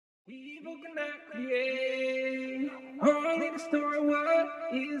Evil cannot create. Only the story what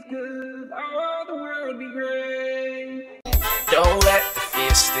is good. All the world be great. Don't let the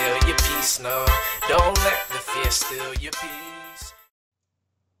fear steal your peace, no. Don't let the fear steal your peace.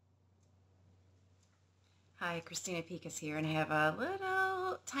 Hi, Christina Picas here, and I have a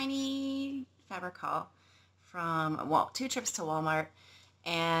little tiny fabric haul from 2 trips to Walmart,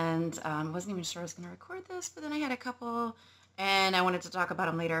 and wasn't even sure I was going to record this, but then I had a couple, and I wanted to talk about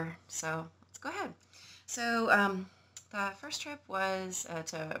them later, so let's go ahead. So the first trip was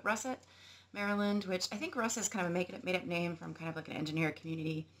to Russet, Maryland, which I think Russet is kind of a made-up name from kind of like an engineer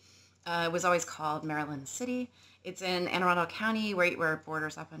community. It was always called Maryland City. It's in Anne Arundel County, where it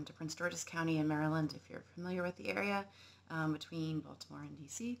borders up into Prince George's County in Maryland, if you're familiar with the area, between Baltimore and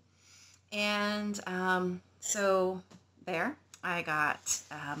DC. And so there, I got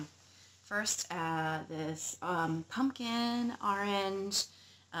first this pumpkin orange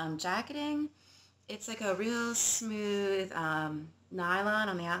jacketing. It's like a real smooth nylon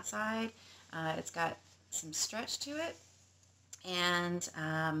on the outside. It's got some stretch to it, and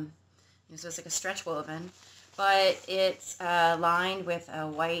so it's like a stretch woven, but it's lined with a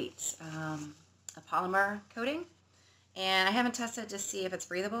white a polymer coating, and I haven't tested to see if it's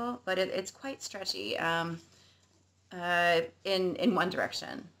breathable, but it's quite stretchy in one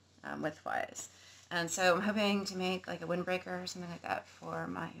direction width-wise. And so I'm hoping to make like a windbreaker or something like that for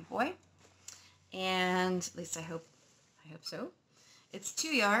my boy, and at least I hope so. It's 2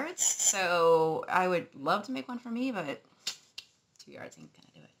 yards, so I would love to make one for me, but 2 yards ain't gonna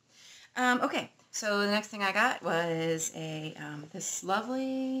do it. Okay, so the next thing I got was a this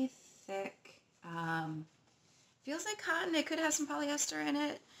lovely thick, feels like cotton. It could have some polyester in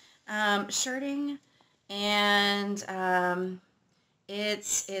it, shirting, and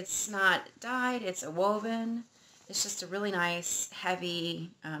it's not dyed. It's a woven. It's just a really nice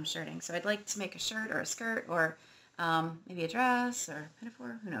heavy shirting. So I'd like to make a shirt or a skirt or maybe a dress or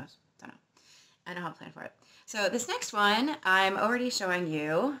pinafore. Who knows? Don't know. I don't have a plan for it. So this next one, I'm already showing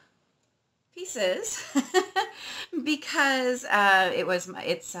you pieces because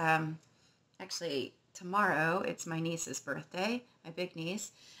it's actually tomorrow. It's my niece's birthday, my big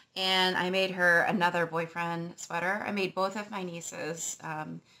niece, and I made her another boyfriend sweater. I made both of my nieces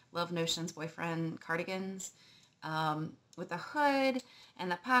Love Notions boyfriend cardigans with the hood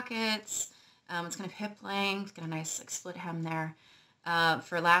and the pockets. It's kind of hip length, got a nice like split hem there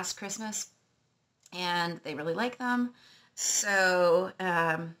for last Christmas, and they really like them. So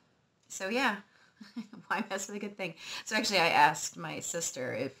yeah, why mess with a good thing? So actually I asked my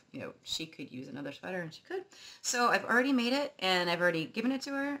sister if, she could use another sweater, and she could. So I've already made it, and I've already given it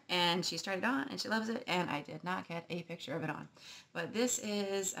to her, and she tried it on, and she loves it, and I did not get a picture of it on. But this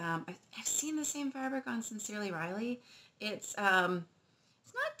is, I've seen the same fabric on Sincerely Riley. It's not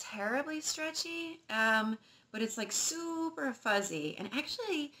terribly stretchy, but it's like super fuzzy, and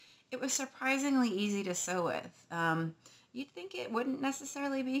actually it was surprisingly easy to sew with. You'd think it wouldn't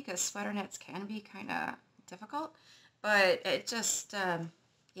necessarily be, because sweater knits can be kind of difficult, but it just,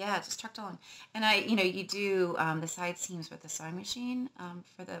 yeah, it just trucked along. And you do the side seams with the sewing machine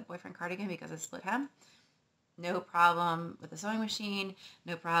for the boyfriend cardigan because it's split hem. No problem with the sewing machine,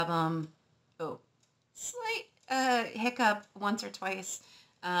 no problem. Oh, slight hiccup once or twice.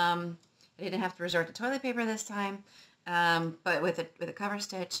 I didn't have to resort to toilet paper this time, but with a cover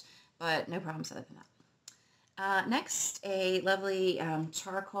stitch, but no problems other than that. Next, a lovely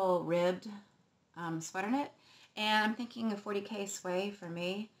charcoal ribbed sweater knit, and I'm thinking a 40K sway for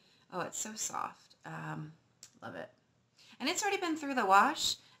me. Oh, it's so soft. Love it. And it's already been through the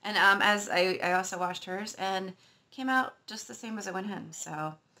wash, and as I also washed hers, and came out just the same as it went in.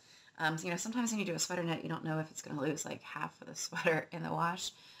 So, sometimes when you do a sweater knit, you don't know if it's going to lose like half of the sweater in the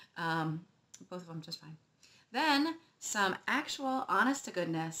wash. Both of them just fine. Then some actual, honest to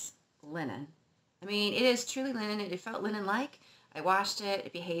goodness linen. I mean, it is truly linen. It felt linen-like. I washed it.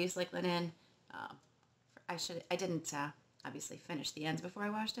 It behaves like linen. I didn't obviously finish the ends before I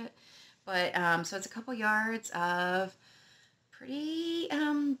washed it, but so it's a couple yards of pretty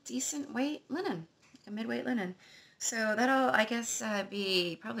decent weight linen, like a mid-weight linen. So that'll, I guess,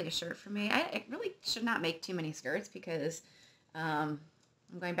 be probably a shirt for me. I really should not make too many skirts because I'm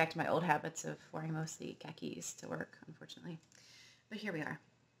going back to my old habits of wearing mostly khakis to work, unfortunately. But here we are.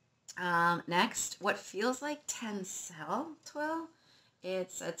 Next, what feels like tencel twill.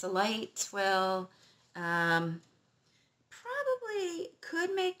 It's a light twill. Probably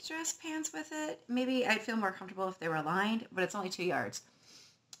could make dress pants with it. Maybe I'd feel more comfortable if they were lined, but it's only 2 yards.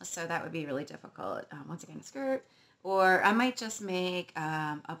 So that would be really difficult. Once again, a skirt, or I might just make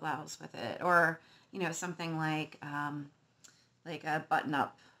a blouse with it, or something like a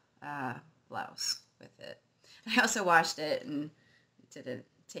button-up blouse with it. I also washed it and didn't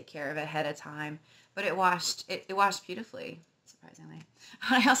take care of it ahead of time, but it washed beautifully, surprisingly.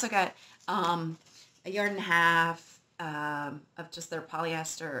 I also got a yard and a half of just their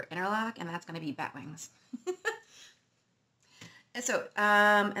polyester interlock, and that's going to be bat wings. And so,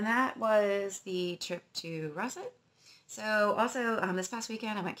 and that was the trip to Russet. So also this past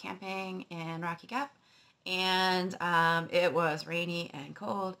weekend I went camping in Rocky Gap, and it was rainy and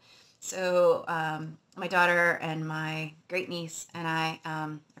cold. So my daughter and my great niece and I,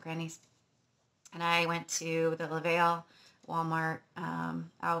 our grandniece, and I went to the LaVale Walmart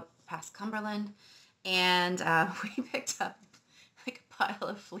out past Cumberland, and we picked up like a pile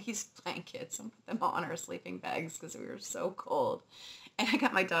of fleece blankets and put them on our sleeping bags because we were so cold. And I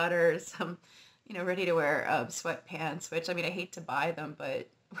got my daughter some, ready to wear sweatpants, which, I mean, I hate to buy them, but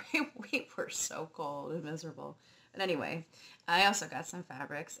we were so cold and miserable. But anyway, I also got some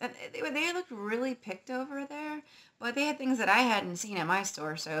fabrics, and they looked really picked over there, but they had things that I hadn't seen at my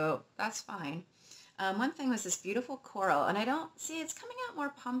store, so that's fine. One thing was this beautiful coral, and I don't see, it's coming out more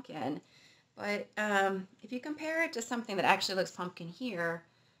pumpkin, but if you compare it to something that actually looks pumpkin here,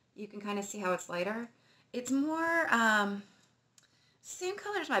 you can kind of see how it's lighter. It's more same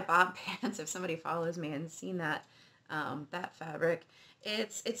color as my bob pants. If somebody follows me and seen that that fabric,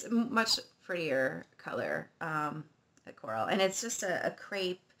 it's a much prettier color, a coral, and it's just a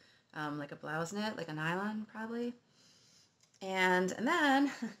crepe, like a blouse knit, like a nylon probably. And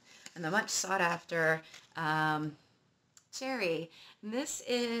then and the much sought after cherry. This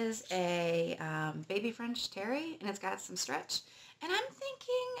is a baby French terry, and it's got some stretch. And I'm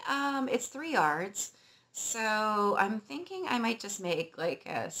thinking it's 3 yards. So I'm thinking I might just make like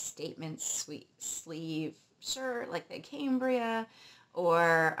a statement sweet sleeve shirt, like the Cambria,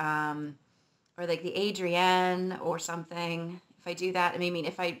 or like the Adrienne or something. If I do that, I mean,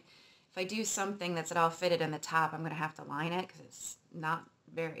 if I do something that's at all fitted in the top, I'm going to have to line it because it's not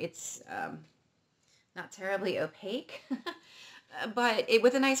not terribly opaque, but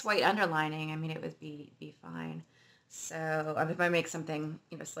with a nice white underlining, I mean, it would be fine. So if I make something,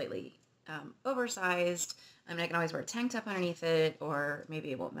 slightly oversized, I mean, I can always wear a tank top underneath it, or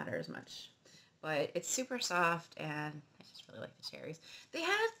maybe it won't matter as much. But it's super soft, and I just really like the cherries. They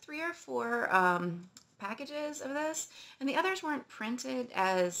had 3 or 4 packages of this, and the others weren't printed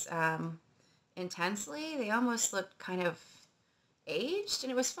as intensely. They almost looked kind of aged,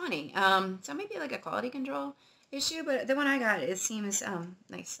 and it was funny. So maybe like a quality control issue, but the one I got, it seems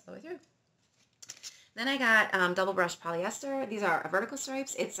nice all the way through. Then I got double brush polyester. These are vertical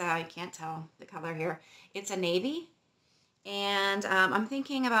stripes. It's I can't tell the color here. It's a navy, and I'm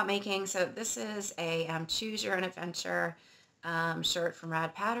thinking about making, so this is a choose your own adventure shirt from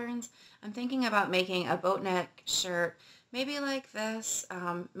Rad Patterns. I'm thinking about making a boat neck shirt, maybe like this,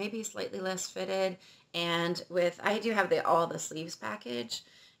 maybe slightly less fitted, and I do have all the sleeves package,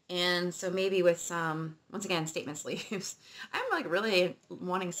 and so maybe with some, once again, statement sleeves. I'm like really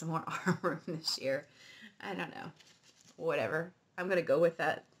wanting some more arm room this year. I don't know. Whatever. I'm going to go with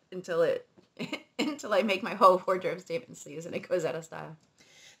that until I make my whole wardrobe statement sleeves and it goes out of style.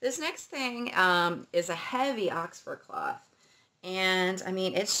 This next thing is a heavy Oxford cloth. And I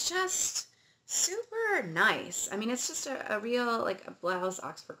mean, it's just super nice. I mean, it's just a real, like a blouse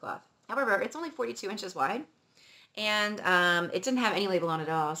Oxford cloth. However, it's only 42 inches wide. And it didn't have any label on it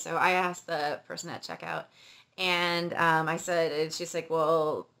at all. So I asked the person at checkout, and I said, and she's like,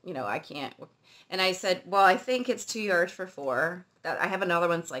 well, I can't. And I said, well, I think it's 2 yards for 4. That I have another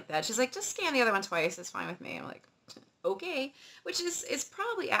one's like that. She's like, just scan the other one twice. It's fine with me. I'm like, okay. Which is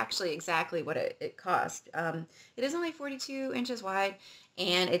probably actually exactly what it cost. It is only 42 inches wide,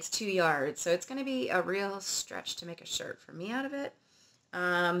 and it's 2 yards. So it's going to be a real stretch to make a shirt for me out of it.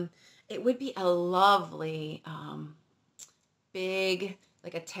 It would be a lovely, big,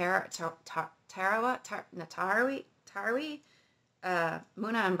 like a Natarawi,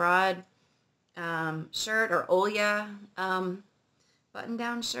 Muna and Broad shirt, or Olya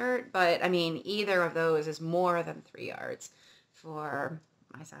button-down shirt. But, I mean, either of those is more than 3 yards for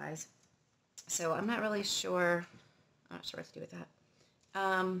my size. So I'm not really sure. I'm not sure what to do with that.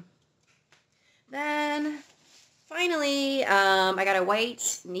 Then finally, I got a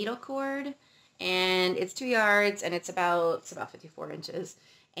white needle cord, and it's 2 yards, and it's about 54 inches.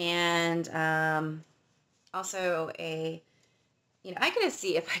 And also I gotta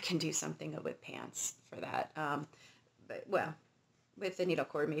see if I can do something with pants for that. But, well, with the needle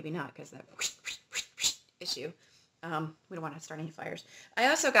cord, maybe not, because that issue. We don't want to start any fires. I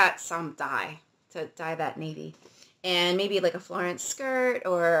also got some dye to dye that navy, and maybe like a Florence skirt,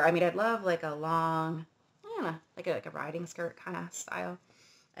 or, I mean, I'd love like a long, I don't know, like a riding skirt kind of style.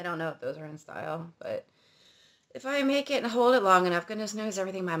 I don't know if those are in style, but if I make it and hold it long enough, goodness knows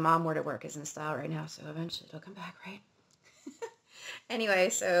everything my mom wore to work is in style right now, so eventually it'll come back, right? Anyway,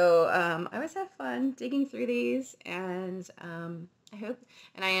 so I always have fun digging through these, and I hope,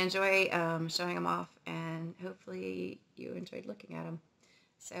 and I enjoy showing them off, and hopefully you enjoyed looking at them.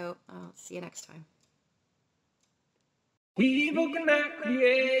 So I'll see you next time. Evil cannot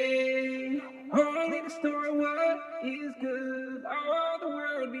create, only the story what is good, all the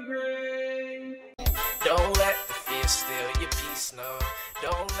world be great. Don't let the fear steal your peace, no.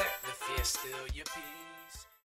 Don't let the fear steal your peace.